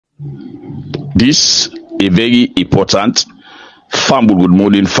This a very important. Family, good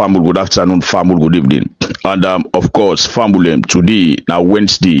morning, family, good afternoon, family, good evening. And of course, family, today, now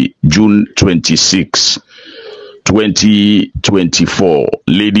Wednesday, June 26, 2024.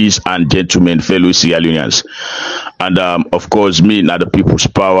 Ladies and gentlemen, fellow Sierra Leoneans. And of course, me, now the People's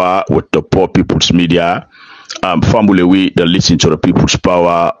Power with the Poor People's Media. Family, we listen to the People's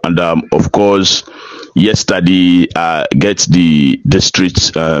Power. And of course, yesterday, get the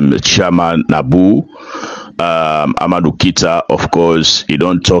district chairman, Nabu. Amadou Kita, of course, he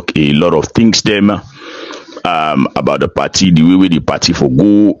don't talk a lot of things them about the party, the way the party for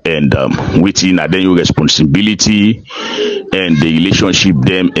go, and waiting at then your responsibility and the relationship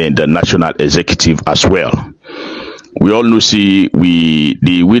them and the national executive as well. We all know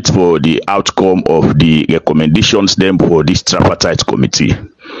they wait for the outcome of the recommendations them for this tripartite committee.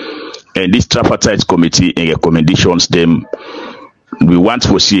 And this tripartite committee and recommendations them, we want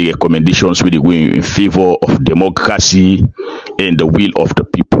to see recommendations with the way in favor of democracy and the will of the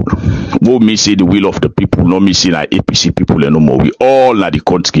people. We may say the will of the people, no me say na APC people no more. We all are the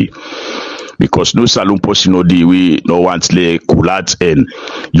country. Because no salon person no day we no want le kulat and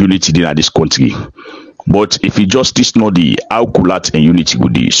unity in this country. But if you justice no the how kulat and unity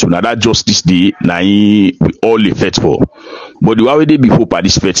good day. So now that justice day na we all effect for. But the already before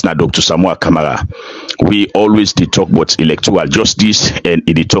participate na Dr. SAMURA KAMARA. We always they talk about electoral justice and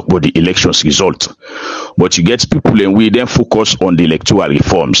they talk about the elections result. But you get people and we then focus on the electoral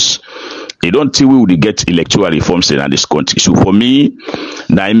reforms. They don't think we will get electoral reforms in this country. So for me,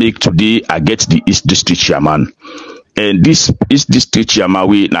 now I make today I get the East District Chairman. And this East District Chairman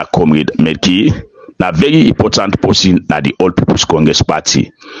we na comrade Medki, na very important person na the All People's Congress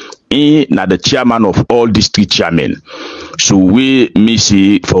Party. He na the chairman of all district chairmen. So we may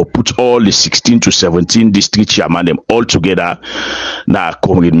see for put all the 16 to 17 district chairman them all together na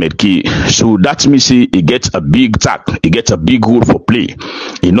comrade Medki. So that means he gets a big tack, he gets a big role for play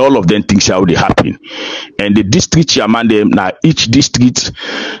in all of them things how they happen. And the district chairman them na each district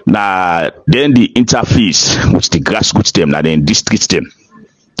na then the interface which the grassroots them na then district them.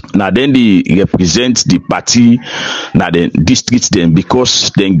 Now then they represent the party now then districts them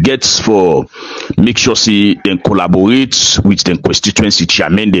because then gets for make sure see then collaborate with the constituency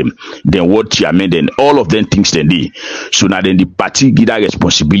chairman them, then ward chairman then all of them things then they. So now then the party get that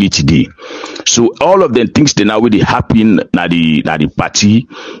responsibility they. So all of them things then now when they happen now the party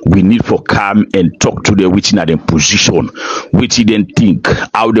we need for calm and talk to them which in the position, which then think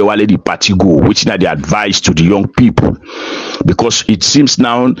how they want the party go, which now the advice to the young people. Because it seems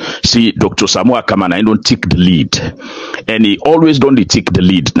now see Dr. SAMURA KAMARA I don't take the lead, and he always don't take the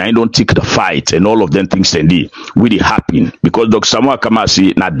lead. Now I don't take the fight, and all of them things then they really happen because Dr. SAMURA KAMARA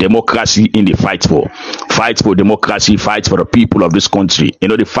say na democracy in the fight for democracy, fight for the people of this country. You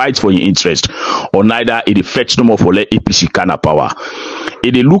know the fight for your interest, or neither it fetch no more for let APC kind of power.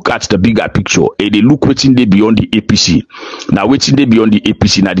 If they look at the bigger picture, if they look waiting they beyond the APC. Now waiting they beyond the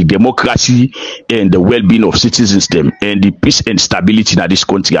APC, now the democracy and the well-being of citizens them and the peace and stability in this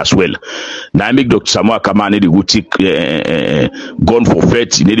country as well. Now I make Dr. SAMURA KAMARA they go take gun for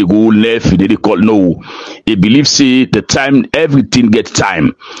faith, they go left, they call no. He believes say the time everything get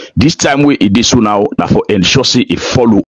time. This time we it is so now for ensure say it follow